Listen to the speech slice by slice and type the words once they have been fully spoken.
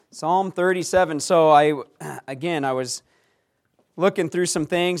Psalm 37. So I was looking through some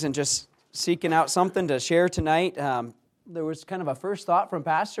things and just seeking out something to share tonight. There was kind of a first thought from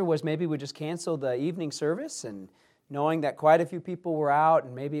Pastor was maybe we just cancel the evening service, and knowing that quite a few people were out,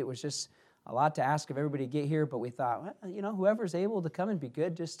 and maybe it was just a lot to ask of everybody to get here, but we thought, well, whoever's able to come and be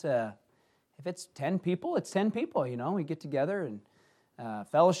good, just if it's 10 people, it's 10 people, we get together and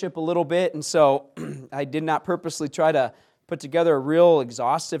fellowship a little bit. And so I did not purposely try to put together a real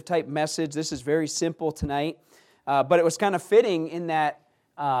exhaustive type message. This is very simple tonight, but it was kind of fitting in that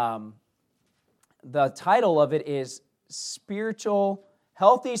the title of it is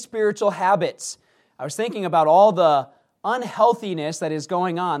Healthy Spiritual Habits. I was thinking about all the unhealthiness that is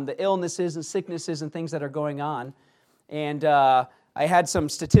going on, the illnesses and sicknesses and things that are going on. And I had some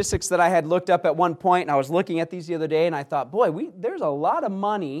statistics that I had looked up at one point, and I was looking at these the other day, and I thought, boy, there's a lot of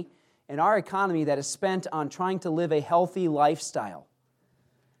money in our economy that is spent on trying to live a healthy lifestyle.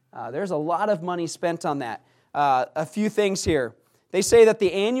 There's a lot of money spent on that. A few things here. They say that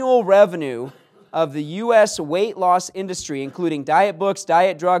the annual revenue of the U.S. weight loss industry, including diet books,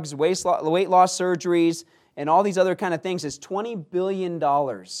 diet drugs, weight loss surgeries, and all these other kind of things, is $20 billion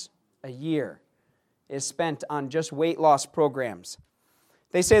a year is spent on just weight loss programs.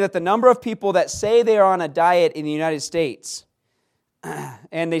 They say that the number of people that say they are on a diet in the United States,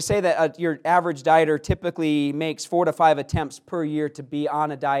 and they say that your average dieter typically makes 4 to 5 attempts per year to be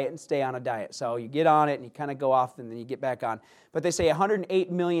on a diet and stay on a diet. So you get on it and you kind of go off and then you get back on. But they say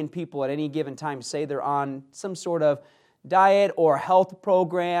 108 million people at any given time say they're on some sort of diet or health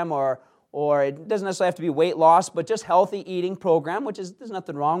program, or it doesn't necessarily have to be weight loss, but just healthy eating program, there's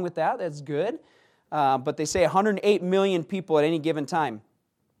nothing wrong with that. That's good. But they say 108 million people at any given time.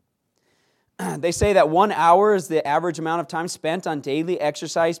 They say that 1 hour is the average amount of time spent on daily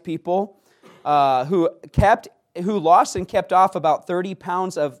exercise. People who lost and kept off about 30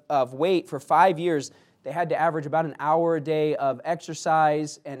 pounds of weight for 5 years, they had to average about an hour a day of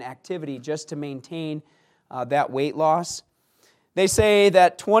exercise and activity just to maintain that weight loss. They say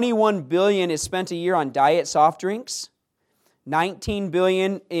that $21 billion is spent a year on diet soft drinks, $19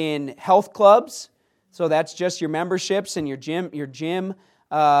 billion in health clubs, so that's just your memberships and your gym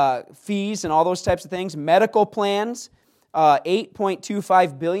fees and all those types of things. Medical plans,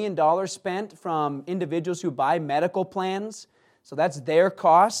 $8.25 billion spent from individuals who buy medical plans, so that's their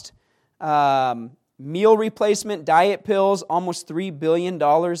cost. Meal replacement, diet pills, almost $3 billion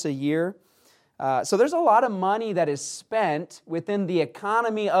a year. So there's a lot of money that is spent within the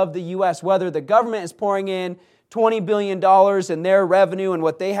economy of the U.S., whether the government is pouring in $20 billion in their revenue and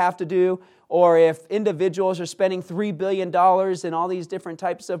what they have to do, or if individuals are spending $3 billion in all these different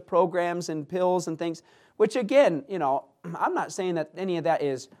types of programs and pills and things, which again, I'm not saying that any of that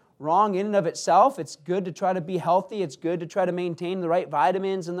is wrong in and of itself. It's good to try to be healthy. It's good to try to maintain the right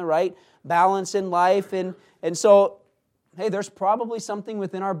vitamins and the right balance in life. And so, hey, there's probably something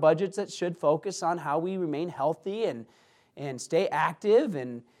within our budgets that should focus on how we remain healthy and stay active.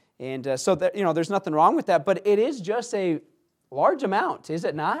 And so that, there's nothing wrong with that. But it is just a large amount, is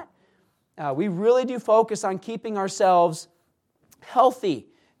it not? We really do focus on keeping ourselves healthy.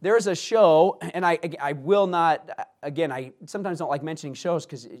 There's a show, and I will not, again, I sometimes don't like mentioning shows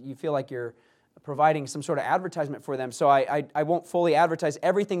because you feel like you're providing some sort of advertisement for them, so I won't fully advertise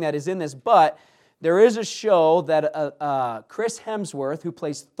everything that is in this, but there is a show that Chris Hemsworth, who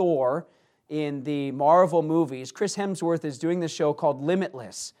plays Thor in the Marvel movies, Chris Hemsworth is doing this show called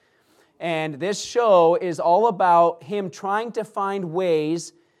Limitless, and this show is all about him trying to find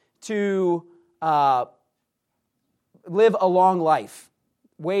ways to live a long life,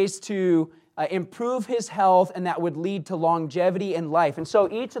 ways to improve his health, and that would lead to longevity in life. And so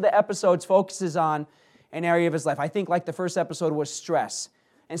each of the episodes focuses on an area of his life. I think like the first episode was stress.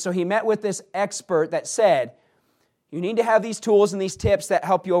 And so he met with this expert that said, you need to have these tools and these tips that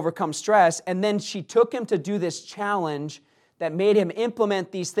help you overcome stress. And then she took him to do this challenge that made him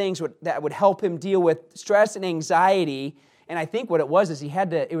implement these things that would help him deal with stress and anxiety. And I think what it was is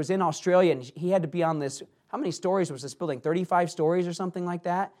it was in Australia, and he had to be on this, how many stories was this building? 35 stories or something like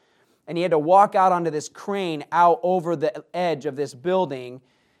that? And he had to walk out onto this crane out over the edge of this building,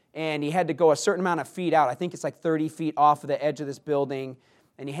 and he had to go a certain amount of feet out. I think it's like 30 feet off of the edge of this building,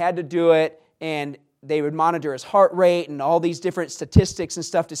 and he had to do it, and they would monitor his heart rate and all these different statistics and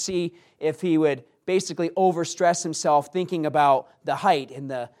stuff to see if he would basically overstress himself thinking about the height and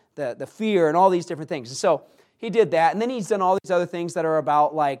the fear and all these different things. And so he did that, and then he's done all these other things that are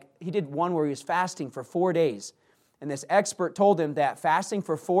about, like, he did one where he was fasting for 4 days. And this expert told him that fasting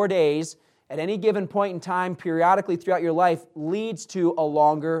for 4 days at any given point in time, periodically throughout your life, leads to a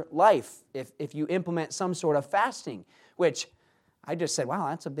longer life if you implement some sort of fasting, which I just said, wow,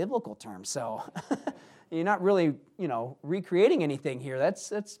 that's a biblical term. So you're not really, recreating anything here.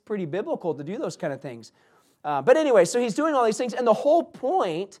 That's pretty biblical to do those kind of things. But anyway, so he's doing all these things. And the whole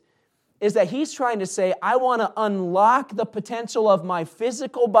point is that he's trying to say, I want to unlock the potential of my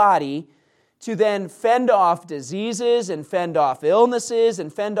physical body to then fend off diseases and fend off illnesses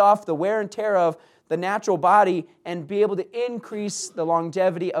and fend off the wear and tear of the natural body and be able to increase the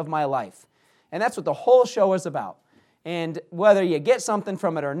longevity of my life. And that's what the whole show is about. And whether you get something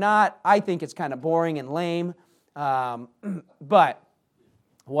from it or not, I think it's kind of boring and lame. But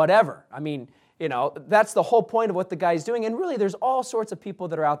whatever. I mean, that's the whole point of what the guy's doing. And really, there's all sorts of people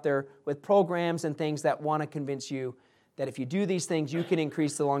that are out there with programs and things that want to convince you that if you do these things, you can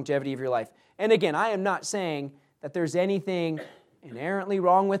increase the longevity of your life. And again, I am not saying that there's anything inherently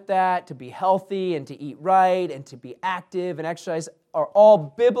wrong with that. To be healthy and to eat right and to be active and exercise are all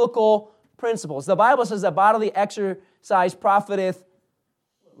biblical principles. The Bible says that bodily exercise profiteth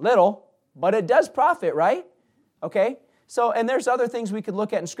little, but it does profit, right? Okay? So, and there's other things we could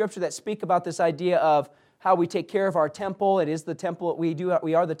look at in Scripture that speak about this idea of how we take care of our temple. It is the temple we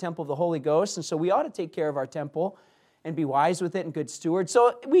are the temple of the Holy Ghost, and so we ought to take care of our temple and be wise with it and good stewards.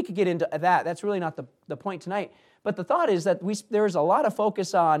 So we could get into that. That's really not the point tonight. But the thought is that there's a lot of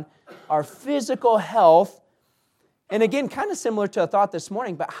focus on our physical health. And again, kind of similar to a thought this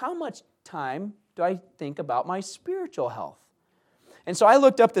morning, but how much time do I think about my spiritual health? And so I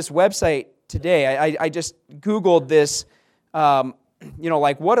looked up this website today. I just Googled this,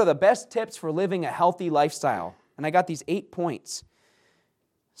 like what are the best tips for living a healthy lifestyle? And I got these 8 points.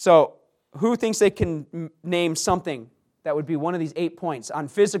 So who thinks they can name something that would be one of these 8 points on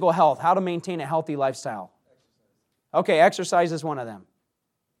physical health, how to maintain a healthy lifestyle? Okay, exercise is one of them.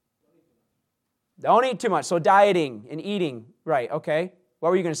 Don't eat too much. So dieting and eating, right, okay. What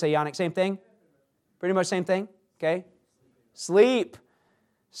were you going to say, Yannick? Same thing? Pretty much same thing? Okay. Sleep,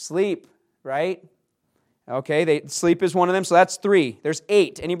 right? Okay, sleep is one of them, so that's 3. There's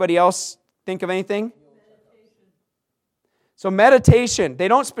 8. Anybody else think of anything? So meditation, they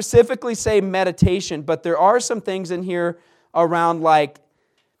don't specifically say meditation, but there are some things in here around like,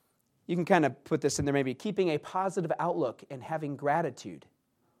 you can kind of put this in there maybe, keeping a positive outlook and having gratitude.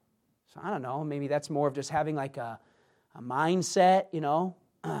 So I don't know, maybe that's more of just having like a mindset,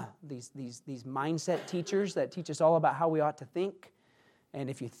 these mindset teachers that teach us all about how we ought to think.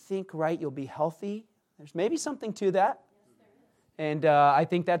 And if you think right, you'll be healthy. There's maybe something to that. And I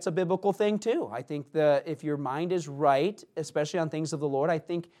think that's a biblical thing too. I think that if your mind is right, especially on things of the Lord, I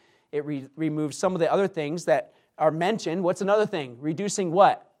think it removes some of the other things that are mentioned. What's another thing? Reducing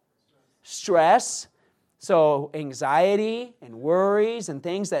what? Stress. So anxiety and worries and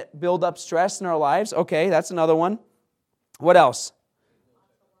things that build up stress in our lives. Okay, that's another one. What else?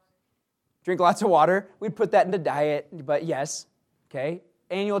 Drink lots of water. We'd put that into diet, but yes. Okay.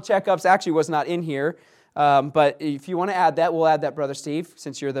 Annual checkups actually was not in here. But if you want to add that, we'll add that, Brother Steve,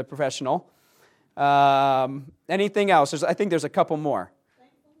 since you're the professional. Anything else? I think there's a couple more.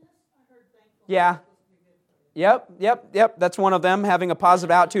 Yeah. Yep. That's one of them, having a positive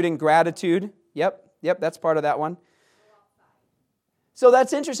attitude and gratitude. Yep, that's part of that one. So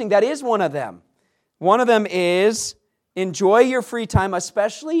that's interesting. That is one of them. One of them is enjoy your free time,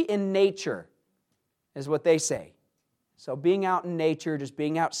 especially in nature, is what they say. So being out in nature, just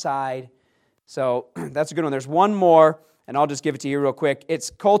being outside. So that's a good one. There's one more, and I'll just give it to you real quick. It's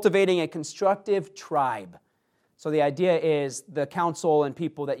cultivating a constructive tribe. So the idea is the counsel and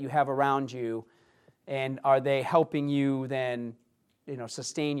people that you have around you, and are they helping you then,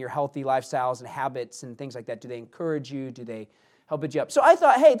 sustain your healthy lifestyles and habits and things like that? Do they encourage you? Do they help build you up? So I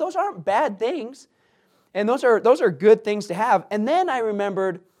thought, hey, those aren't bad things, and those are good things to have. And then I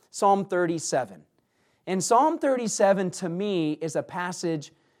remembered Psalm 37. And Psalm 37 to me is a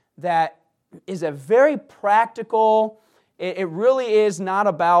passage that is a very practical. It really is not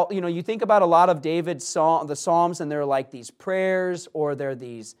about, you think about a lot of David's the Psalms, and they're like these prayers or they're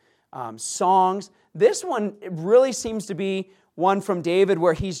these songs. This one really seems to be one from David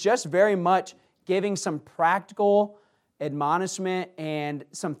where he's just very much giving some practical admonishment and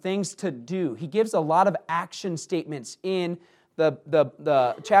some things to do. He gives a lot of action statements in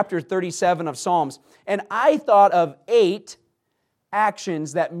the chapter 37 of Psalms. And I thought of 8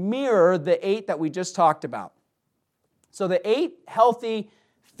 actions that mirror the 8 that we just talked about. So the 8 healthy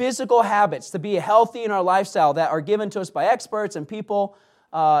physical habits to be healthy in our lifestyle that are given to us by experts and people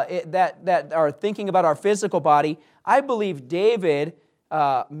that are thinking about our physical body, I believe David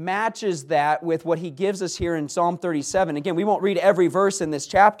matches that with what he gives us here in Psalm 37. Again, we won't read every verse in this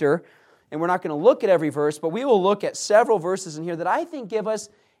chapter, and we're not going to look at every verse, but we will look at several verses in here that I think give us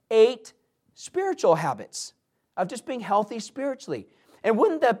 8 spiritual habits of just being healthy spiritually. And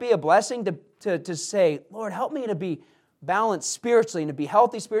wouldn't that be a blessing to say, Lord, help me to be balanced spiritually and to be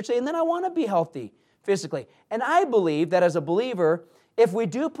healthy spiritually, and then I want to be healthy physically. And I believe that as a believer, if we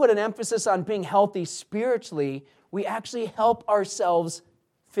do put an emphasis on being healthy spiritually, we actually help ourselves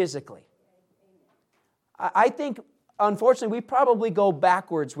physically. I think, unfortunately, we probably go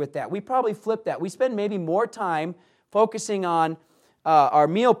backwards with that. We probably flip that. We spend maybe more time focusing on our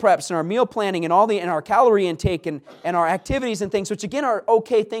meal preps and our meal planning and and our calorie intake and our activities and things, which again are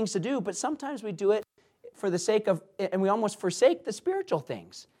okay things to do, but sometimes we do it for the sake of, and we almost forsake the spiritual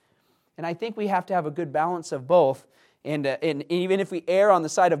things. And I think we have to have a good balance of both. And even if we err on the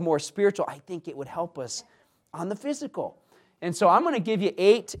side of more spiritual, I think it would help us on the physical. And so I'm going to give you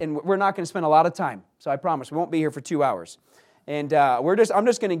 8, and we're not going to spend a lot of time. So I promise we won't be here for 2 hours. And I'm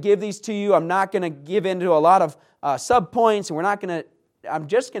just going to give these to you. I'm not going to give into a lot of sub-points, and I'm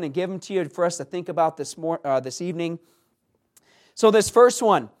just going to give them to you for us to think about this evening. So this first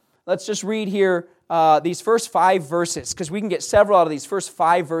one, let's just read here these first 5 verses, because we can get several out of these first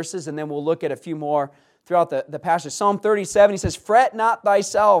 5 verses, and then we'll look at a few more throughout the passage. Psalm 37, he says, "Fret not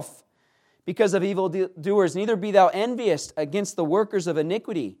thyself because of evildoers, neither be thou envious against the workers of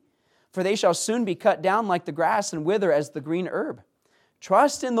iniquity, for they shall soon be cut down like the grass and wither as the green herb.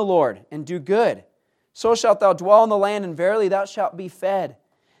 Trust in the Lord and do good. So shalt thou dwell in the land, and verily thou shalt be fed.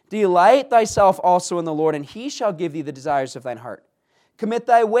 Delight thyself also in the Lord, and he shall give thee the desires of thine heart. Commit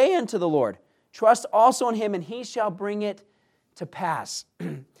thy way unto the Lord. Trust also in him, and he shall bring it to pass."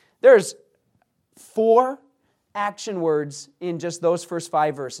 There's 4 action words in just those first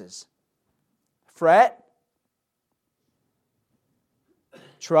 5 verses. Fret,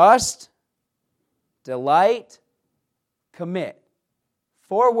 trust, delight, commit.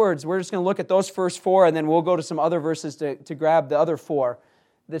 4 words. We're just going to look at those first 4, and then we'll go to some other verses to grab the other 4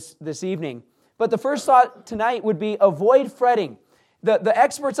 this evening. But the first thought tonight would be avoid fretting. The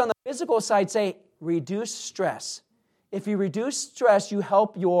experts on the physical side say reduce stress. If you reduce stress, you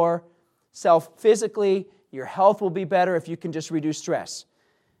help yourself physically. Your health will be better if you can just reduce stress.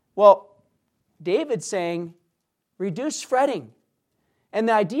 Well, David's saying reduce fretting. And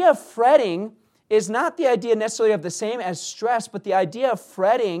the idea of fretting is not the idea necessarily of the same as stress, but the idea of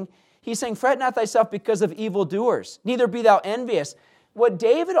fretting, he's saying, "Fret not thyself because of evildoers, neither be thou envious." What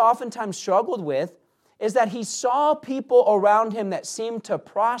David oftentimes struggled with is that he saw people around him that seemed to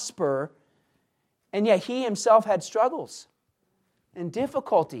prosper, and yet he himself had struggles and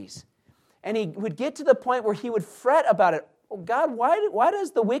difficulties. And he would get to the point where he would fret about it. "Oh God, why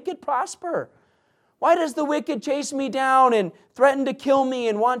does the wicked prosper? Why does the wicked chase me down and threaten to kill me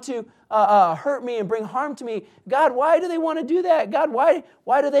and want to hurt me and bring harm to me? God, why do they want to do that? God, why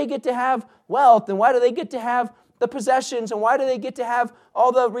do they get to have wealth? And why do they get to have the possessions? And why do they get to have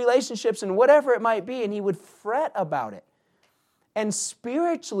all the relationships and whatever it might be?" And he would fret about it. And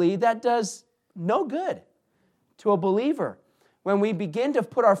spiritually, that does no good to a believer. When we begin to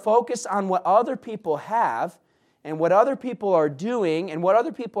put our focus on what other people have and what other people are doing and what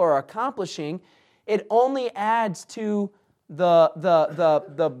other people are accomplishing, it only adds to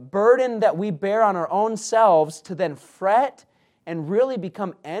the burden that we bear on our own selves to then fret and really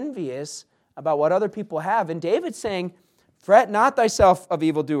become envious about what other people have. And David's saying, "Fret not thyself of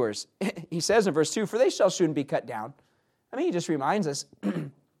evildoers." He says in verse 2, "For they shall soon be cut down." I mean, he just reminds us,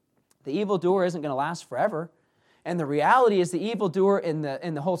 the evildoer isn't going to last forever. And the reality is the evildoer in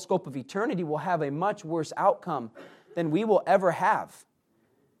the whole scope of eternity will have a much worse outcome than we will ever have.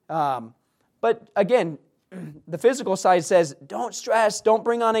 But again, the physical side says, don't stress, don't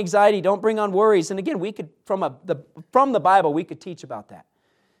bring on anxiety, don't bring on worries. And again, we could, from the Bible, we could teach about that.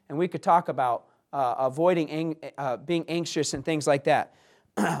 And we could talk about avoiding being anxious and things like that.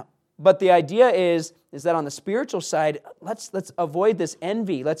 But the idea is that on the spiritual side, let's avoid this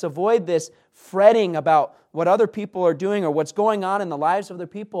envy. Let's avoid this fretting about what other people are doing or what's going on in the lives of other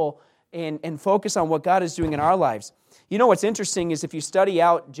people and focus on what God is doing in our lives. You know what's interesting is if you study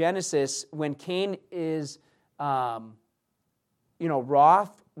out Genesis, when Cain is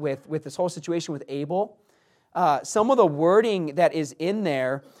wroth with this whole situation with Abel, some of the wording that is in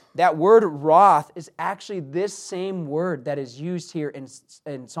there, that word wrath is actually this same word that is used here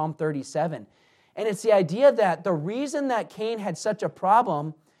in Psalm 37. And it's the idea that the reason that Cain had such a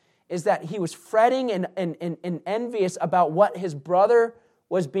problem is that he was fretting and envious about what his brother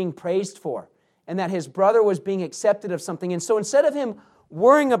was being praised for, and that his brother was being accepted of something. And so instead of him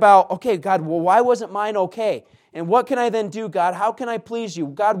worrying about, okay, God, well, why wasn't mine okay? And what can I then do, God? How can I please you?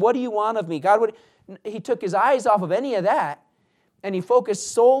 God, what do you want of me? God, he took his eyes off of any of that, and he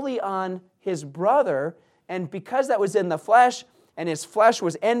focused solely on his brother. And because that was in the flesh, and his flesh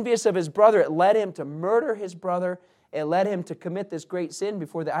was envious of his brother. It led him to murder his brother. It led him to commit this great sin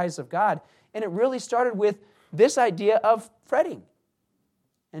before the eyes of God. And it really started with this idea of fretting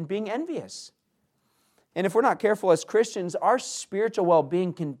and being envious. And if we're not careful as Christians, our spiritual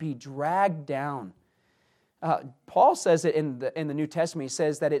well-being can be dragged down. Paul says it in the New Testament. He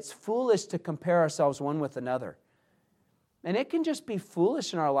says that it's foolish to compare ourselves one with another. And it can just be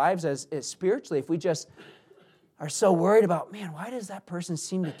foolish in our lives as spiritually if we just are so worried about, man, why does that person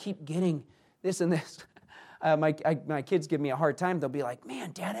seem to keep getting this and this? My kids give me a hard time. They'll be like,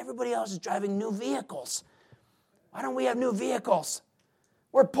 man, Dad, everybody else is driving new vehicles. Why don't we have new vehicles?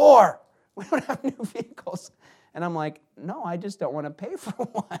 We're poor. We don't have new vehicles. And I'm like, no, I just don't want to pay for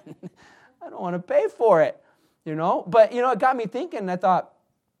one. I don't want to pay for it, But, it got me thinking. I thought,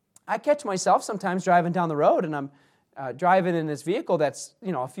 I catch myself sometimes driving down the road, and I'm driving in this vehicle that's,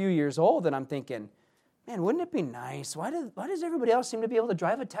 a few years old, and I'm thinking, man, wouldn't it be nice? Why does everybody else seem to be able to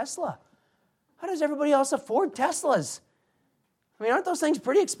drive a Tesla? How does everybody else afford Teslas? I mean, aren't those things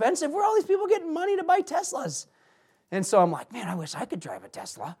pretty expensive? Where are all these people getting money to buy Teslas? And so I'm like, man, I wish I could drive a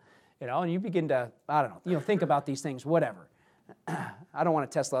Tesla. And you begin to, I don't know, think about these things, whatever. I don't want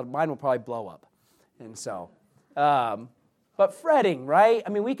a Tesla. Mine will probably blow up. And so, but fretting, right? I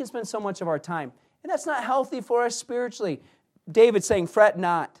mean, we can spend so much of our time. And that's not healthy for us spiritually. David's saying, fret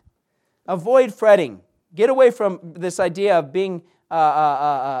not. Avoid fretting. Get away from this idea of being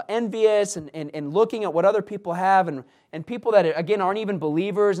envious and looking at what other people have and people that, again, aren't even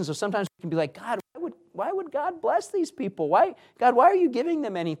believers. And so sometimes we can be like, God, why would God bless these people? God, why are you giving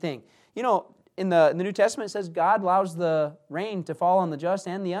them anything? In the New Testament, it says God allows the rain to fall on the just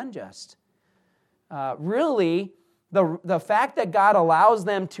and the unjust. Really, the fact that God allows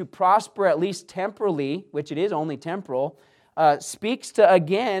them to prosper at least temporally, which it is only temporal, speaks to,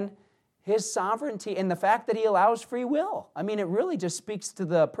 again, His sovereignty and the fact that He allows free will. I mean, it really just speaks to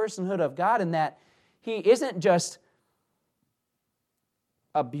the personhood of God in that He isn't just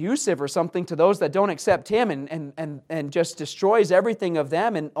abusive or something to those that don't accept Him and just destroys everything of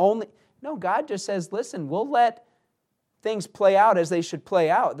them. No, God just says, listen, we'll let things play out as they should play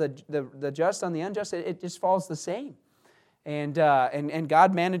out. The just on the unjust, it just falls the same. And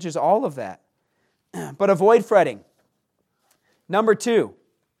God manages all of that. But avoid fretting. Number two,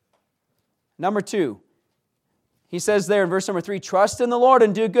 he says there in verse number 3, trust in the Lord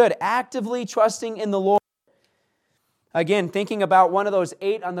and do good. Actively trusting in the Lord. Again, thinking about one of those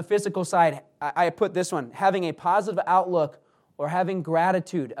 8 on the physical side, I put this one, having a positive outlook or having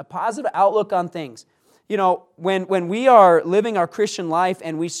gratitude, a positive outlook on things. When we are living our Christian life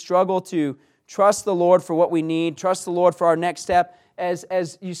and we struggle to trust the Lord for what we need, trust the Lord for our next step,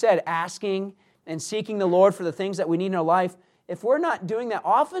 as you said, asking and seeking the Lord for the things that we need in our life, if we're not doing that,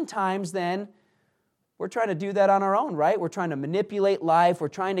 oftentimes then we're trying to do that on our own, right? We're trying to manipulate life. We're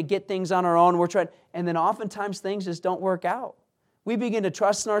trying to get things on our own. And then oftentimes things just don't work out. We begin to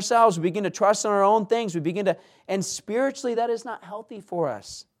trust in ourselves. We begin to trust in our own things. And spiritually, that is not healthy for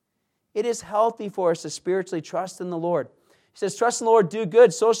us. It is healthy for us to spiritually trust in the Lord. He says, trust in the Lord, do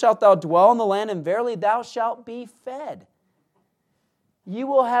good, so shalt thou dwell in the land, and verily thou shalt be fed. You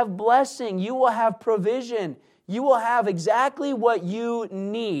will have blessing. You will have provision. You will have exactly what you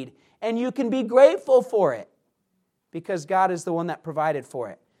need. And you can be grateful for it because God is the one that provided for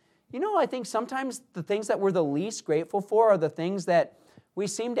it. I think sometimes the things that we're the least grateful for are the things that we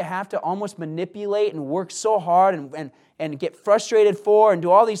seem to have to almost manipulate and work so hard and get frustrated for and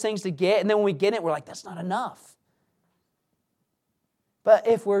do all these things to get. And then when we get it, we're like, that's not enough. But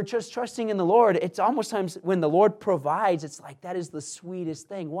if we're just trusting in the Lord, it's almost times when the Lord provides, it's like that is the sweetest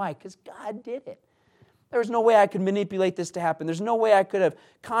thing. Why? Because God did it. There's no way I could manipulate this to happen. There's no way I could have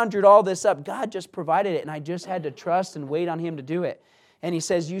conjured all this up. God just provided it, and I just had to trust and wait on Him to do it. And He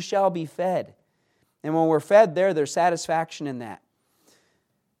says, you shall be fed. And when we're fed there's satisfaction in that.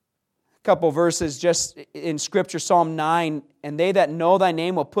 A couple verses just in Scripture, Psalm 9, and they that know Thy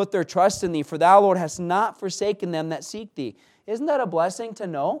name will put their trust in Thee, for Thou, Lord, hast not forsaken them that seek Thee. Isn't that a blessing to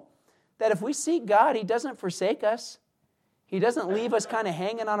know that if we seek God, He doesn't forsake us. He doesn't leave us kind of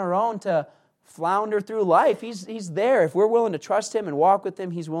hanging on our own to flounder through life. He's there. If we're willing to trust Him and walk with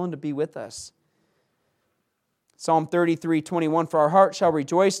Him, He's willing to be with us. Psalm 33:21, for our heart shall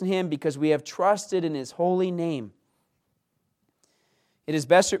rejoice in Him because we have trusted in His holy name. It is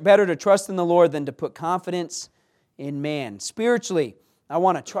better to trust in the Lord than to put confidence in man. Spiritually, I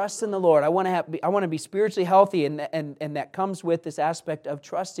want to trust in the Lord. I want to be spiritually healthy, and that comes with this aspect of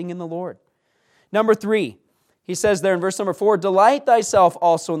trusting in the Lord. Number 3, he says there in verse number 4, delight thyself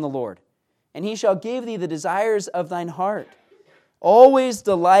also in the Lord, and He shall give thee the desires of thine heart. Always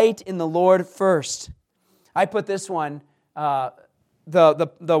delight in the Lord first. I put this one,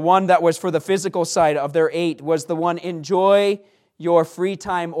 the one that was for the physical side of their 8 was the one, enjoy your free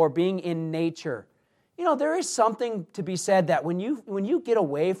time or being in nature. You know, there is something to be said that when you get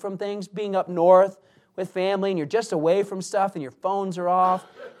away from things, being up north with family and you're just away from stuff and your phones are off,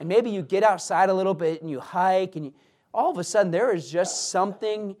 and maybe you get outside a little bit and you hike, and all of a sudden there is just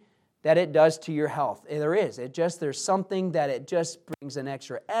something that it does to your health. There is. There's something that it just brings an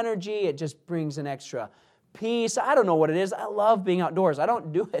extra energy. It just brings an extra peace. I don't know what it is. I love being outdoors. I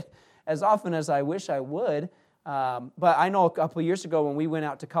don't do it as often as I wish I would. But I know a couple of years ago when we went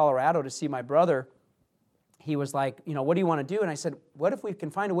out to Colorado to see my brother, he was like, you know, what do you want to do? And I said, what if we can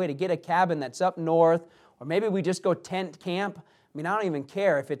find a way to get a cabin that's up north, or maybe we just go tent camp? I mean, I don't even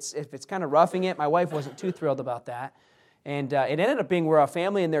care if it's kind of roughing it. My wife wasn't too thrilled about that. And it ended up being where a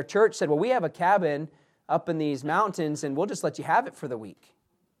family in their church said, well, we have a cabin up in these mountains, and we'll just let you have it for the week.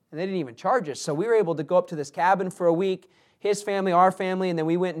 And they didn't even charge us. So we were able to go up to this cabin for a week, his family, our family, and then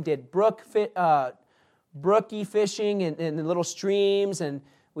we went and did brookie fishing in the little streams, and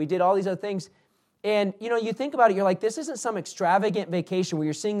we did all these other things. And, you know, you think about it, you're like, this isn't some extravagant vacation where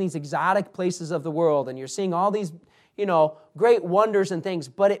you're seeing these exotic places of the world, and you're seeing all these, you know, great wonders and things.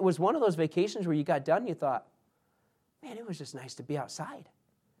 But it was one of those vacations where you got done and you thought, man, it was just nice to be outside.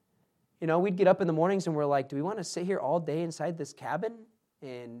 You know, we'd get up in the mornings and we're like, do we want to sit here all day inside this cabin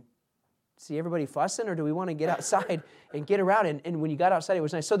and see everybody fussing, or do we want to get outside and get around? And when you got outside, it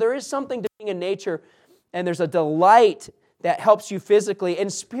was nice. So there is something to being in nature, and there's a delight that helps you physically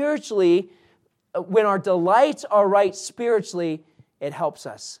and spiritually. When our delights are right spiritually, it helps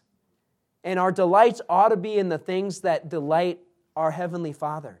us. And our delights ought to be in the things that delight our Heavenly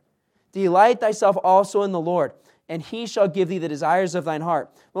Father. Delight thyself also in the Lord, and He shall give thee the desires of thine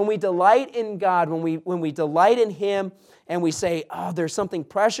heart. When we delight in God, when we delight in Him, and we say, oh, there's something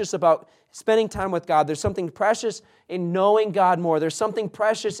precious about spending time with God. There's something precious in knowing God more. There's something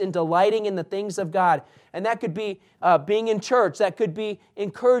precious in delighting in the things of God. And that could be being in church. That could be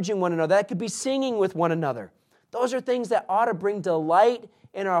encouraging one another. That could be singing with one another. Those are things that ought to bring delight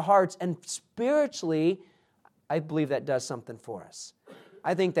in our hearts. And spiritually, I believe that does something for us.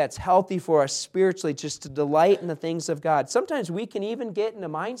 I think that's healthy for us spiritually, just to delight in the things of God. Sometimes we can even get in a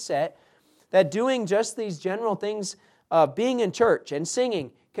mindset that doing just these general things, being in church and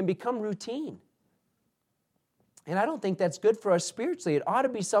singing, can become routine. And I don't think that's good for us spiritually. It ought to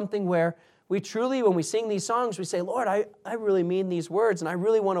be something where we truly, when we sing these songs, we say, Lord, I really mean these words, and I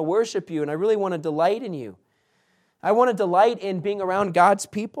really want to worship you, and I really want to delight in you. I want to delight in being around God's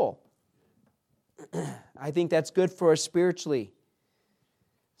people. I think that's good for us spiritually.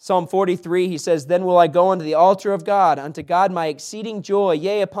 Psalm 43, he says, then will I go unto the altar of God, unto God my exceeding joy.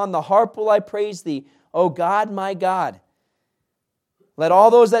 Yea, upon the harp will I praise thee, O God, my God. Let all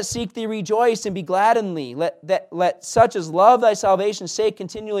those that seek thee rejoice and be glad in thee. Let such as love thy salvation say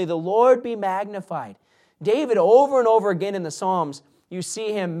continually, the Lord be magnified. David, over and over again in the Psalms, you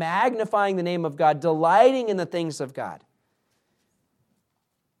see him magnifying the name of God, delighting in the things of God.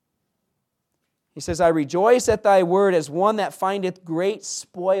 He says, I rejoice at thy word as one that findeth great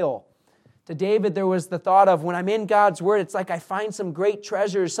spoil. To David, there was the thought of, when I'm in God's word, it's like I find some great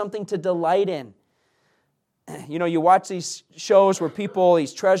treasures, something to delight in. You know, you watch these shows where people,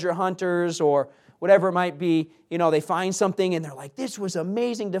 these treasure hunters or whatever it might be, you know, they find something and they're like, this was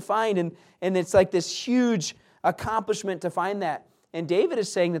amazing to find. And it's like this huge accomplishment to find that. And David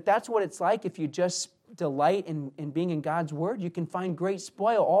is saying that that's what it's like if you just delight in being in God's word. You can find great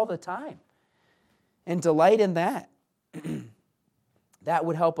spoil all the time. And delight in that. That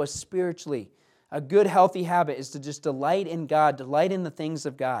would help us spiritually. A good, healthy habit is to just delight in God, delight in the things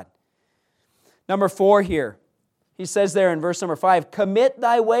of God. Number 4 here, he says there in verse number 5, commit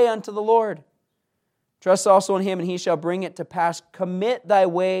thy way unto the Lord. Trust also in Him, and He shall bring it to pass. Commit thy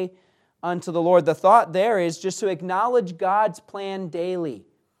way unto the Lord. The thought there is just to acknowledge God's plan daily.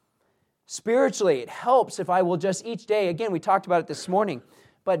 Spiritually, it helps if I will just each day, again, we talked about it this morning,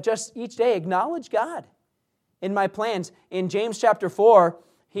 but just each day acknowledge God in my plans. In James chapter 4,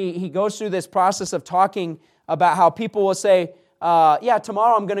 he goes through this process of talking about how people will say,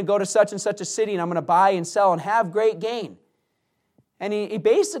 tomorrow I'm going to go to such and such a city and I'm going to buy and sell and have great gain. And he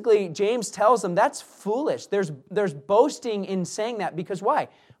basically, James tells them that's foolish. There's boasting in saying that because why?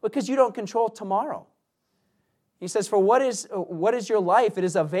 Because you don't control tomorrow. He says, for what is your life? It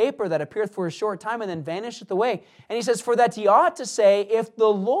is a vapor that appeareth for a short time and then vanisheth away. And he says, for that ye ought to say, if the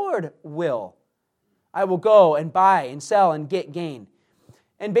Lord will, I will go and buy and sell and get gain.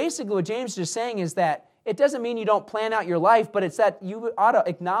 And basically what James is just saying is that it doesn't mean you don't plan out your life, but it's that you ought to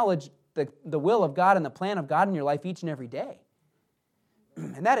acknowledge the will of God and the plan of God in your life each and every day.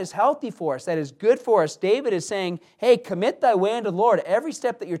 And that is healthy for us. That is good for us. David is saying, hey, commit thy way unto the Lord. Every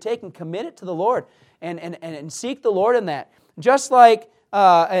step that you're taking, commit it to the Lord and seek the Lord in that. Just like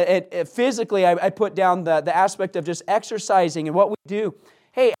physically, I put down the aspect of just exercising and what we do.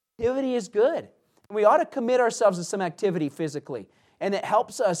 Hey, activity is good. We ought to commit ourselves to some activity physically. And it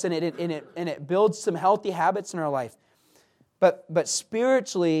helps us and it builds some healthy habits in our life. But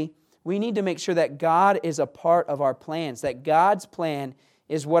spiritually, we need to make sure that God is a part of our plans, that God's plan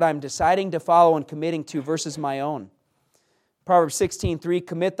is what I'm deciding to follow and committing to versus my own. Proverbs 16:3,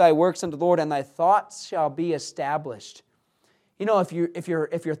 commit thy works unto the Lord, and thy thoughts shall be established. You know, if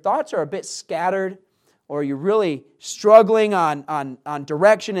your thoughts are a bit scattered, or you're really struggling on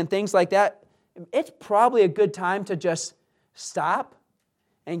direction and things like that, it's probably a good time to just stop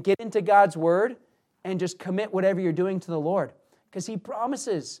and get into God's Word and just commit whatever you're doing to the Lord. Because He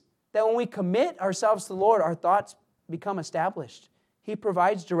promises that when we commit ourselves to the Lord, our thoughts become established. He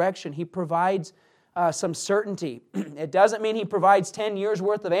provides direction. He provides some certainty. It doesn't mean He provides 10 years'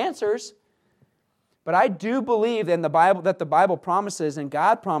 worth of answers, but I do believe in the Bible that the Bible promises and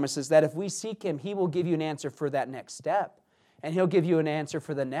God promises that if we seek Him, He will give you an answer for that next step. And He'll give you an answer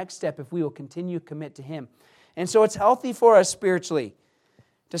for the next step if we will continue to commit to Him. And so it's healthy for us spiritually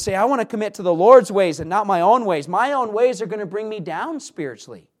to say, I want to commit to the Lord's ways and not my own ways. My own ways are going to bring me down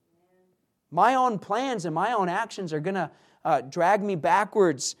spiritually. My own plans and my own actions are going to drag me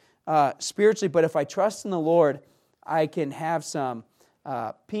backwards spiritually. But if I trust in the Lord, I can have some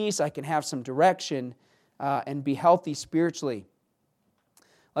peace, I can have some direction, and be healthy spiritually.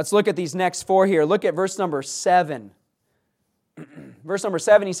 Let's look at these next four here. Look at verse number 7. Verse number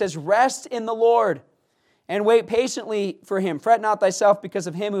 7, he says, rest in the Lord and wait patiently for Him. Fret not thyself because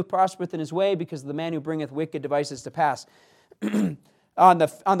of him who prospereth in his way, because of the man who bringeth wicked devices to pass. On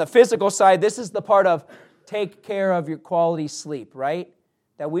the physical side, this is the part of take care of your quality sleep, right?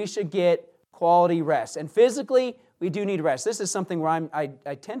 That we should get quality rest. And physically, we do need rest. This is something where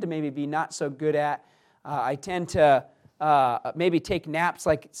I tend to maybe be not so good at. I tend to maybe take naps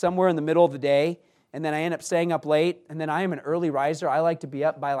like somewhere in the middle of the day, and then I end up staying up late, and then I am an early riser. I like to be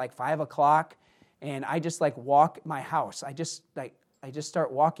up by like 5 o'clock, and I just like walk my house. I just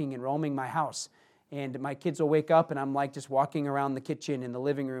start walking and roaming my house. And my kids will wake up, and I'm like just walking around the kitchen and the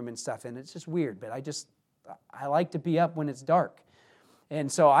living room and stuff, and it's just weird, but I like to be up when it's dark. And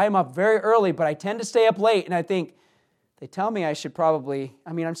so I'm up very early, but I tend to stay up late, and I think, they tell me I should probably,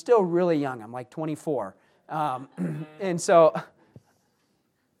 I'm still really young. I'm like 24. And so, you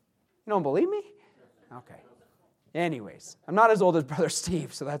don't believe me? Okay. Anyways, I'm not as old as Brother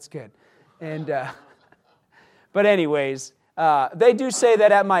Steve, so that's good. And but anyways, they do say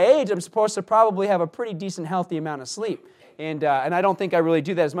that at my age, I'm supposed to probably have a pretty decent, healthy amount of sleep. And I don't think I really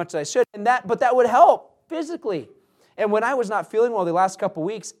do that as much as I should. But that would help physically. And when I was not feeling well the last couple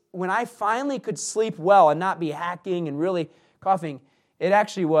weeks, when I finally could sleep well and not be hacking and really coughing, it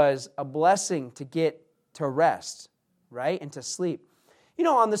actually was a blessing to get to rest, right? And to sleep. You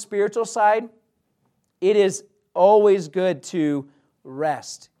know, on the spiritual side, it is always good to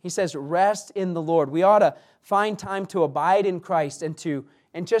rest. He says, rest in the Lord. We ought to find time to abide in Christ and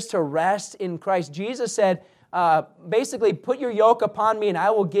just to rest in Christ. Jesus said, basically, put your yoke upon me and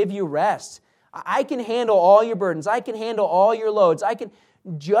I will give you rest. I can handle all your burdens. I can handle all your loads. I can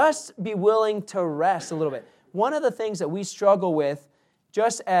just be willing to rest a little bit. One of the things that we struggle with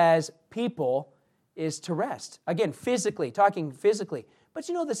just as people is to rest. Again, talking physically. But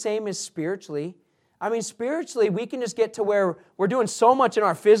you know, the same is spiritually. Spiritually, we can just get to where we're doing so much in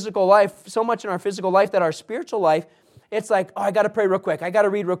our physical life that our spiritual life, it's like, I got to pray real quick. I got to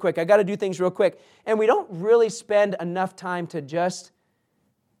read real quick. I got to do things real quick. And we don't really spend enough time to just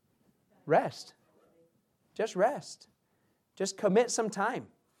rest. Just rest. Just commit some time.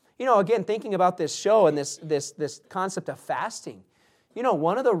 You know, again, thinking about this show and this concept of fasting, you know,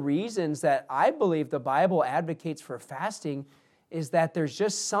 one of the reasons that I believe the Bible advocates for fasting is that there's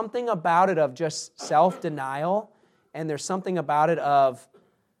just something about it of just self-denial, and there's something about it of,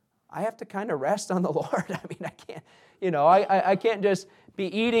 I have to kind of rest on the Lord. I can't just be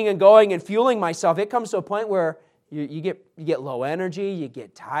eating and going and fueling myself. It comes to a point where you get low energy, you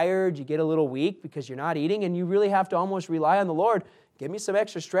get tired, you get a little weak because you're not eating, and you really have to almost rely on the Lord. Give me some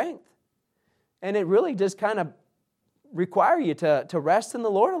extra strength. And it really does kind of require you to rest in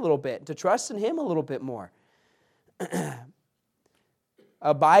the Lord a little bit, to trust in Him a little bit more.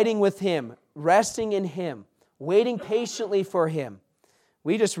 Abiding with Him, resting in Him, waiting patiently for Him.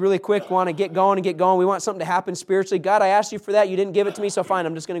 We just really quick want to get going. We want something to happen spiritually. God, I asked you for that. You didn't give it to me, so fine.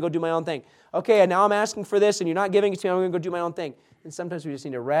 I'm just going to go do my own thing. Okay, and now I'm asking for this, and you're not giving it to me. I'm going to go do my own thing. And sometimes we just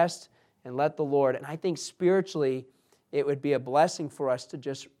need to rest and let the Lord. And I think spiritually, it would be a blessing for us to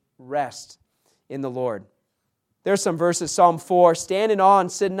just rest in the Lord. There's some verses, Psalm 4, stand in awe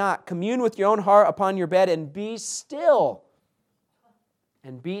and sin not. Commune with your own heart upon your bed and be still.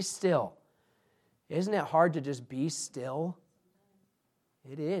 And be still. Isn't it hard to just be still?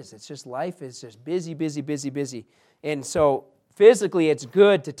 It is. It's just life is just busy, busy, busy, busy. And so physically it's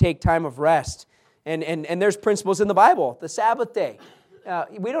good to take time of rest. And there's principles in the Bible. The Sabbath day.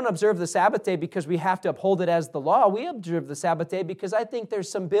 We don't observe the Sabbath day because we have to uphold it as the law. We observe the Sabbath day because I think there's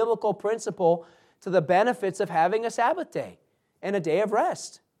some biblical principle to the benefits of having a Sabbath day and a day of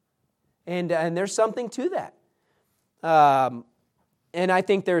rest. And there's something to that. And I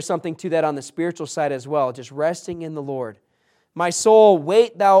think there's something to that on the spiritual side as well, just resting in the Lord. My soul,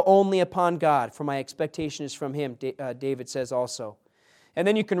 wait thou only upon God, for my expectation is from Him, David says also. And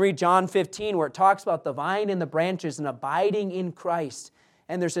then you can read John 15, where it talks about the vine and the branches and abiding in Christ.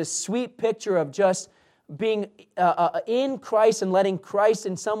 And there's this sweet picture of just being in Christ and letting Christ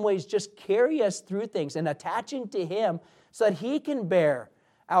in some ways just carry us through things and attaching to Him so that He can bear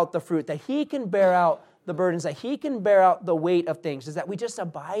out the fruit, that He can bear out the burdens, that He can bear out the weight of things, is that we just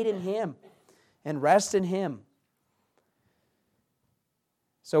abide in Him and rest in Him.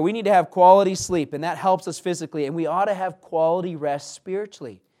 So we need to have quality sleep, and that helps us physically, and we ought to have quality rest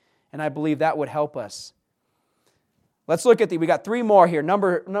spiritually, and I believe that would help us. Let's look at we got 3 more here.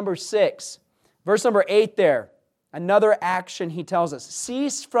 Number 6, verse number 8 there. Another action he tells us.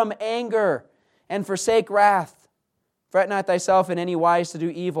 Cease from anger and forsake wrath. Fret not thyself in any wise to do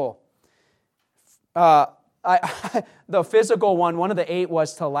evil. The physical one of the 8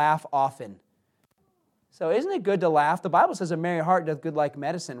 was to laugh often. So isn't it good to laugh? The Bible says a merry heart doth good like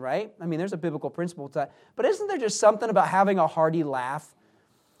medicine, right? I mean, there's a biblical principle to that. But isn't there just something about having a hearty laugh?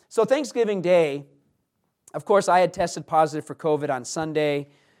 So Thanksgiving Day, of course, I had tested positive for COVID on Sunday.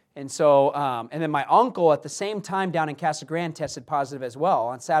 And so, and then my uncle at the same time down in Casa Grande tested positive as well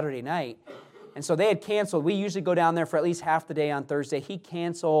on Saturday night. And so they had canceled. We usually go down there for at least half the day on Thursday. He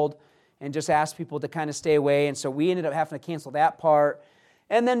canceled and just asked people to kind of stay away. And so we ended up having to cancel that part.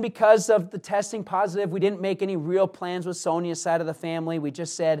 And then because of the testing positive, we didn't make any real plans with Sonia's side of the family. We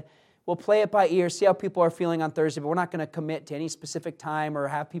just said, we'll play it by ear, see how people are feeling on Thursday, but we're not going to commit to any specific time or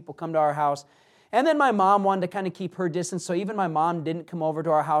have people come to our house. And then my mom wanted to kind of keep her distance, so even my mom didn't come over to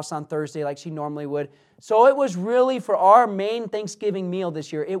our house on Thursday like she normally would. So it was really, for our main Thanksgiving meal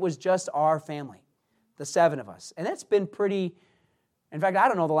this year, it was just our family, the 7 of us. And that's been pretty, in fact, I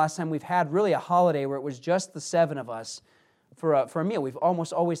don't know the last time we've had really a holiday where it was just the 7 of us for a meal. We've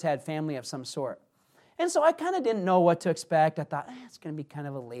almost always had family of some sort. And so I kind of didn't know what to expect. I thought, it's going to be kind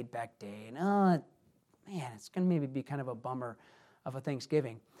of a laid-back day. And, it's going to maybe be kind of a bummer of a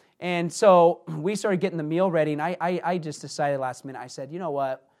Thanksgiving. And so we started getting the meal ready, and I just decided last minute, I said, you know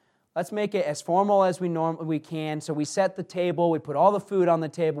what, let's make it as formal as we can. So we set the table, we put all the food on the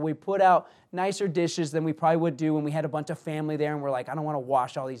table, we put out nicer dishes than we probably would do when we had a bunch of family there, and we're like, I don't want to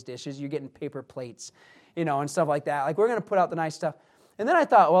wash all these dishes, you're getting paper plates, and stuff like that. Like, we're going to put out the nice stuff. And then I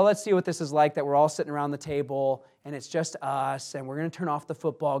thought, well, let's see what this is like, that we're all sitting around the table, and it's just us, and we're going to turn off the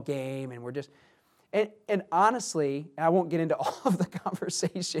football game, and we're just... And honestly, I won't get into all of the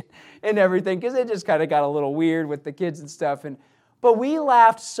conversation and everything, because it just kind of got a little weird with the kids and stuff. But we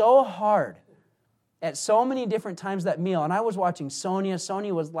laughed so hard at so many different times that meal. And I was watching Sonia.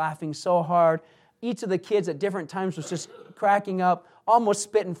 Sonia was laughing so hard. Each of the kids at different times was just cracking up, almost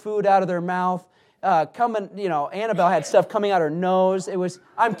spitting food out of their mouth. Annabelle had stuff coming out her nose.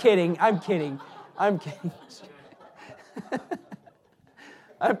 I'm kidding. I'm kidding. I'm kidding.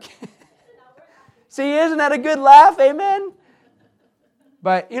 See, isn't that a good laugh? Amen?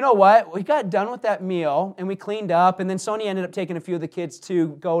 But you know what? We got done with that meal, and we cleaned up, and then Sonia ended up taking a few of the kids to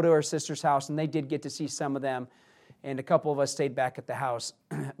go to her sister's house, and they did get to see some of them, and a couple of us stayed back at the house.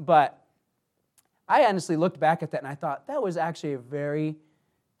 But I honestly looked back at that, and I thought, that was actually a very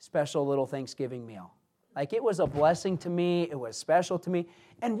special little Thanksgiving meal. Like, it was a blessing to me. It was special to me.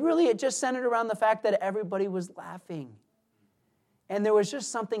 And really, it just centered around the fact that everybody was laughing. And there was just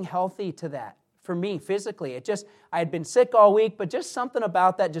something healthy to that. For me, physically, I had been sick all week, but just something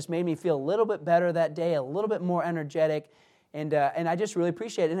about that just made me feel a little bit better that day, a little bit more energetic, and I just really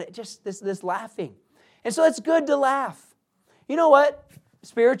appreciate it. And it just this laughing, and so it's good to laugh. You know what?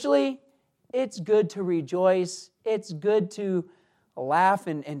 Spiritually, it's good to rejoice. It's good to laugh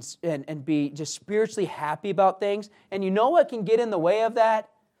and be just spiritually happy about things. And you know what can get in the way of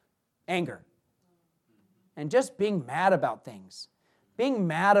that? Anger, and just being mad about things. Being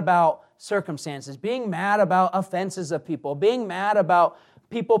mad about circumstances, being mad about offenses of people, being mad about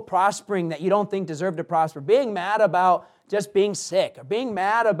people prospering that you don't think deserve to prosper, being mad about just being sick or being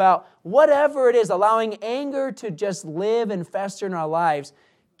mad about whatever it is, allowing anger to just live and fester in our lives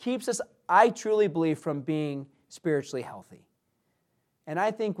keeps us, I truly believe, from being spiritually healthy. And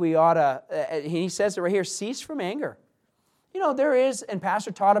I think we ought to, he says it right here, cease from anger. You know, there is, and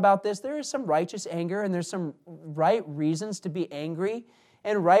Pastor taught about this, there is some righteous anger and there's some right reasons to be angry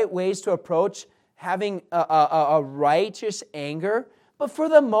and right ways to approach having a righteous anger. But for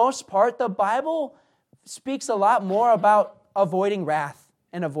the most part, the Bible speaks a lot more about avoiding wrath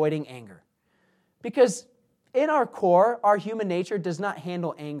and avoiding anger. Because in our core, our human nature does not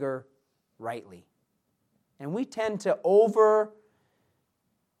handle anger rightly. And we tend to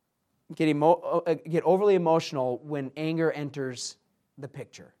get overly emotional when anger enters the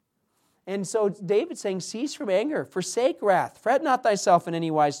picture. And so David's saying, cease from anger, forsake wrath, fret not thyself in any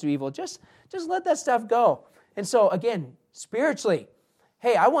wise to evil. Just let that stuff go. And so again, spiritually,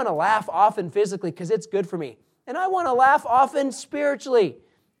 hey, I want to laugh often physically because it's good for me. And I want to laugh often spiritually.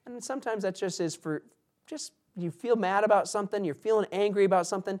 And sometimes that just is for, just you feel mad about something, you're feeling angry about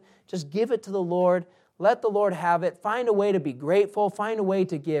something, just give it to the Lord. Let the Lord have it. Find a way to be grateful. Find a way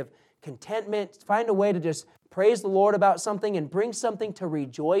to give contentment. Find a way to just praise the Lord about something and bring something to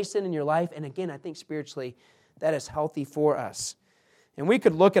rejoice in your life. And again, I think spiritually that is healthy for us. And we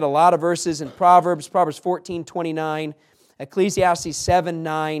could look at a lot of verses in Proverbs 14:29, Ecclesiastes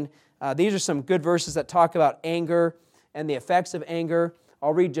 7:9. These are some good verses that talk about anger and the effects of anger.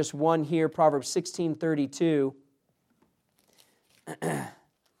 I'll read just one here, Proverbs 16:32.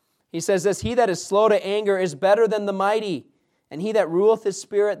 He says this, he that is slow to anger is better than the mighty, and he that ruleth his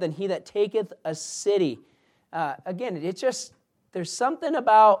spirit than he that taketh a city. Again, there's something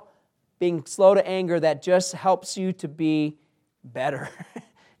about being slow to anger that just helps you to be better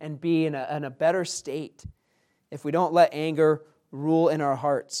and be in a better state if we don't let anger rule in our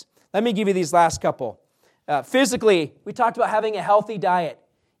hearts. Let me give you these last couple. Physically, we talked about having a healthy diet,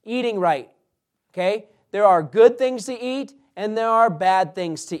 eating right, okay? There are good things to eat and there are bad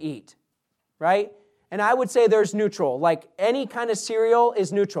things to eat, right? And I would say there's neutral, like any kind of cereal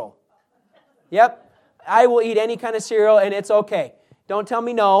is neutral. Yep, I will eat any kind of cereal and it's okay. Don't tell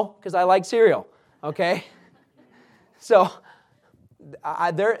me no, because I like cereal, okay? So,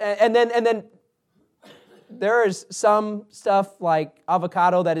 then there is some stuff like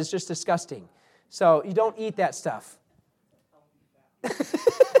avocado that is just disgusting. So you don't eat that stuff.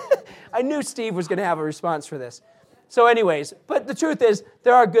 I knew Steve was going to have a response for this. So anyways, but the truth is,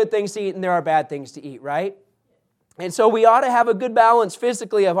 there are good things to eat and there are bad things to eat, right? And so we ought to have a good balance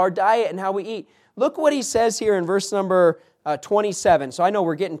physically of our diet and how we eat. Look what he says here in verse number 27. So I know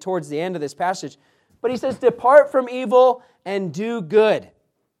we're getting towards the end of this passage. But he says, depart from evil and do good.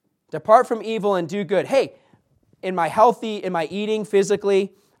 Depart from evil and do good. Hey, in my eating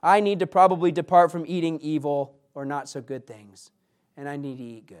physically, I need to probably depart from eating evil or not so good things. And I need to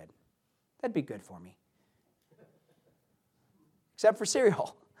eat good. That'd be good for me. Except for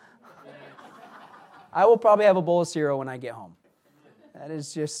cereal. I will probably have a bowl of cereal when I get home. That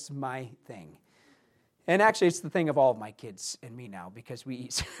is just my thing. And actually, it's the thing of all of my kids and me now because we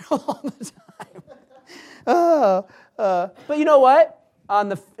eat cereal all the time. But you know what? On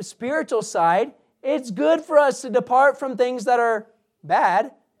the spiritual side, it's good for us to depart from things that are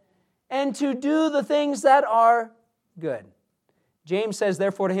bad and to do the things that are good. James says,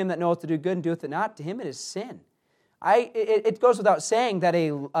 therefore, to him that knoweth to do good and doeth it not, to him it is sin. It goes without saying that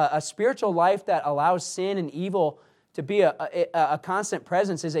a spiritual life that allows sin and evil to be a constant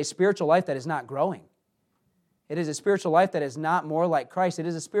presence is a spiritual life that is not growing. It is a spiritual life that is not more like Christ. It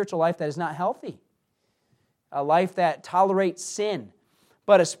is a spiritual life that is not healthy. A life that tolerates sin.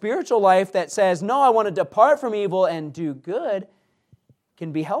 But a spiritual life that says, no, I want to depart from evil and do good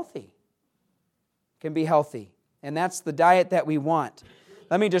can be healthy. Can be healthy. And that's the diet that we want.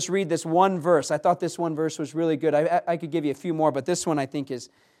 Let me just read this one verse. I thought this one verse was really good. I could give you a few more, but this one I think is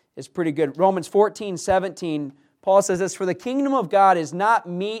pretty good. Romans 14:17, Paul says this, for the kingdom of God is not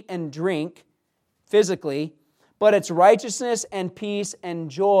meat and drink physically, but it's righteousness and peace and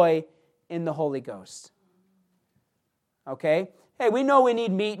joy in the Holy Ghost. Okay? Hey, we know we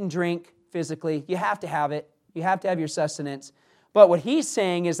need meat and drink physically. You have to have it. You have to have your sustenance. But what he's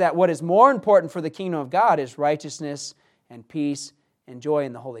saying is that what is more important for the kingdom of God is righteousness and peace and joy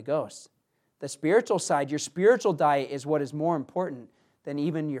in the Holy Ghost. The spiritual side, your spiritual diet is what is more important than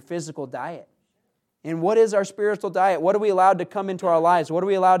even your physical diet. And what is our spiritual diet? What are we allowed to come into our lives? What are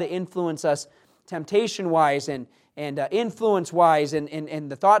we allowed to influence us temptation-wise and influence-wise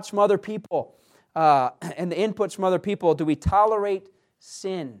and the thoughts from other people and the inputs from other people? Do we tolerate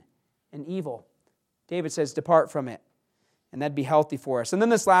sin and evil? David says, depart from it. And that'd be healthy for us. And then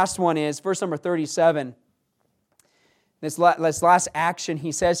this last one is, verse number 37. This last action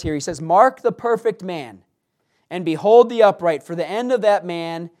he says here, he says, mark the perfect man, and behold the upright, for the end of that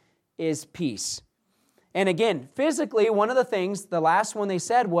man is peace. And again, physically, one of the things, the last one they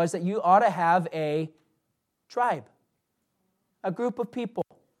said was that you ought to have a tribe, a group of people,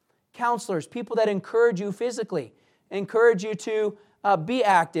 counselors, people that encourage you physically, encourage you to be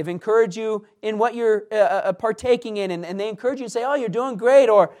active, encourage you in what you're partaking in, and they encourage you to say, oh, you're doing great,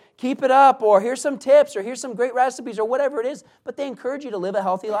 or keep it up, or here's some tips, or here's some great recipes, or whatever it is, but they encourage you to live a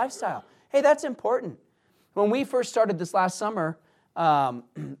healthy lifestyle. Hey, that's important. When we first started this last summer,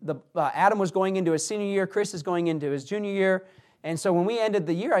 Adam was going into his senior year, Chris is going into his junior year, and so when we ended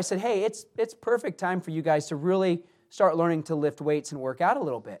the year, I said, hey, it's perfect time for you guys to really start learning to lift weights and work out a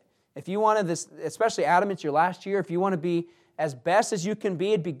little bit. If you wanted this, especially Adam, it's your last year, if you want to be as best as you can be,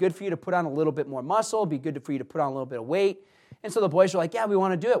 it'd be good for you to put on a little bit more muscle, it'd be good for you to put on a little bit of weight. And so the boys were like, yeah, we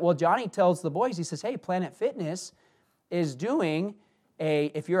want to do it. Well, Johnny tells the boys, he says, hey, Planet Fitness is doing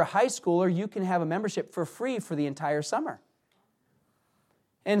if you're a high schooler, you can have a membership for free for the entire summer.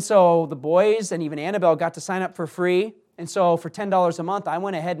 And so the boys and even Annabelle got to sign up for free. And so for $10 a month, I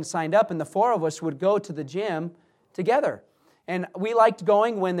went ahead and signed up, and the four of us would go to the gym together. And we liked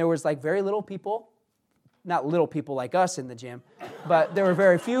going when there was like very little people, not little people like us in the gym, but there were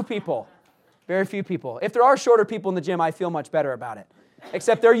very few people. Very few people. If there are shorter people in the gym, I feel much better about it.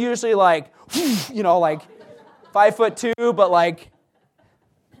 Except they're usually like, like 5'2", but like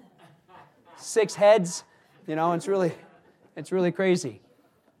 6 heads. It's really crazy.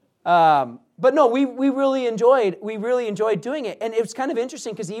 But no, we really enjoyed doing it. And it was kind of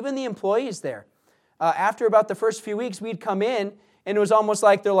interesting because even the employees there, after about the first few weeks, we'd come in and it was almost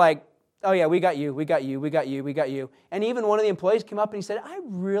like they're like, oh yeah, we got you. And even one of the employees came up and he said, I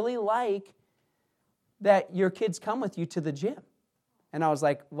really like that your kids come with you to the gym. And I was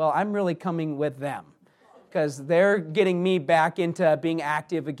like, well, I'm really coming with them because they're getting me back into being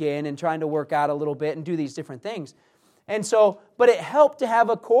active again and trying to work out a little bit and do these different things. And so, but it helped to have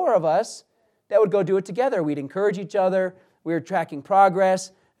a core of us that would go do it together. We'd encourage each other. We were tracking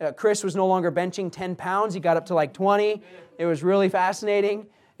progress. Chris was no longer benching 10 pounds. He got up to like 20. It was really fascinating.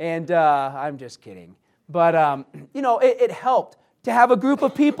 And I'm just kidding. But, it helped to have a group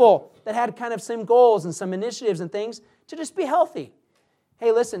of people that had kind of some goals and some initiatives and things to just be healthy.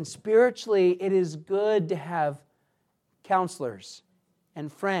 Hey, listen, spiritually, it is good to have counselors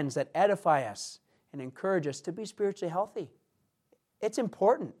and friends that edify us and encourage us to be spiritually healthy. It's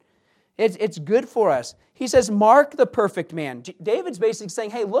important. It's good for us. He says, mark the perfect man. David's basically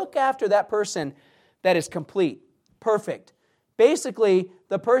saying, hey, look after that person that is complete, perfect. Basically,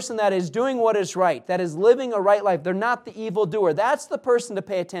 the person that is doing what is right, that is living a right life. They're not the evildoer. That's the person to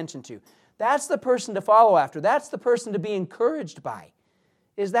pay attention to. That's the person to follow after. That's the person to be encouraged by,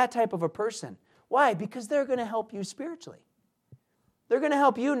 is that type of a person. Why? Because they're going to help you spiritually. They're going to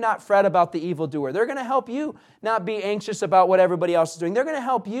help you not fret about the evildoer. They're going to help you not be anxious about what everybody else is doing. They're going to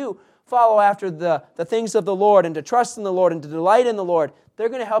help you follow after the things of the Lord and to trust in the Lord and to delight in the Lord. They're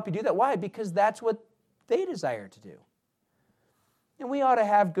going to help you do that. Why? Because that's what they desire to do. And we ought to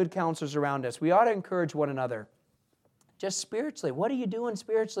have good counselors around us. We ought to encourage one another. Just spiritually. What are you doing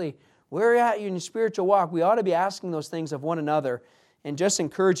spiritually? Where are you at in your spiritual walk? We ought to be asking those things of one another and just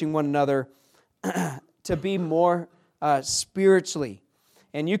encouraging one another to be more spiritually.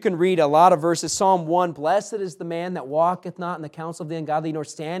 And you can read a lot of verses. Psalm 1, blessed is the man that walketh not in the counsel of the ungodly, nor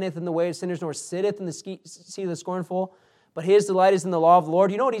standeth in the way of sinners, nor sitteth in the seat of the scornful, but his delight is in the law of the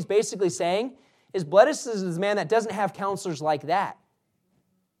Lord. You know what he's basically saying? Is blessed is the man that doesn't have counselors like that.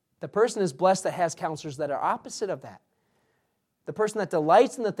 The person is blessed that has counselors that are opposite of that. The person that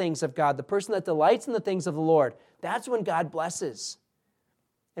delights in the things of God, the person that delights in the things of the Lord, that's when God blesses.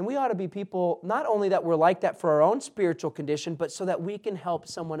 And we ought to be people, not only that we're like that for our own spiritual condition, but so that we can help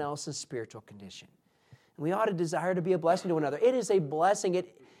someone else's spiritual condition. And we ought to desire to be a blessing to one another. It is a blessing.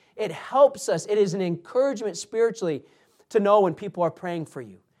 It helps us. It is an encouragement spiritually to know when people are praying for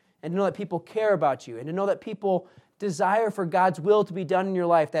you and to know that people care about you and to know that people desire for God's will to be done in your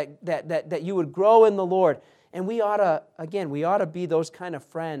life, that you would grow in the Lord. And we ought to be those kind of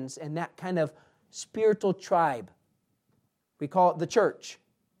friends and that kind of spiritual tribe. We call it the church.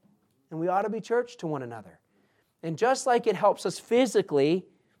 And we ought to be church to one another. And just like it helps us physically,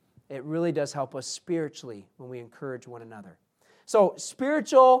 it really does help us spiritually when we encourage one another. So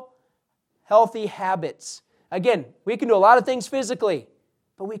spiritual, healthy habits. Again, we can do a lot of things physically,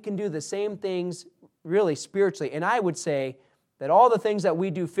 but we can do the same things really spiritually. And I would say that all the things that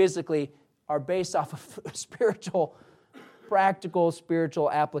we do physically are based off of spiritual, practical, spiritual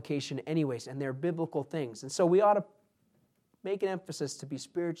application anyways, and they're biblical things. And so we ought to make an emphasis to be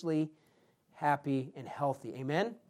spiritually happy and healthy. Amen?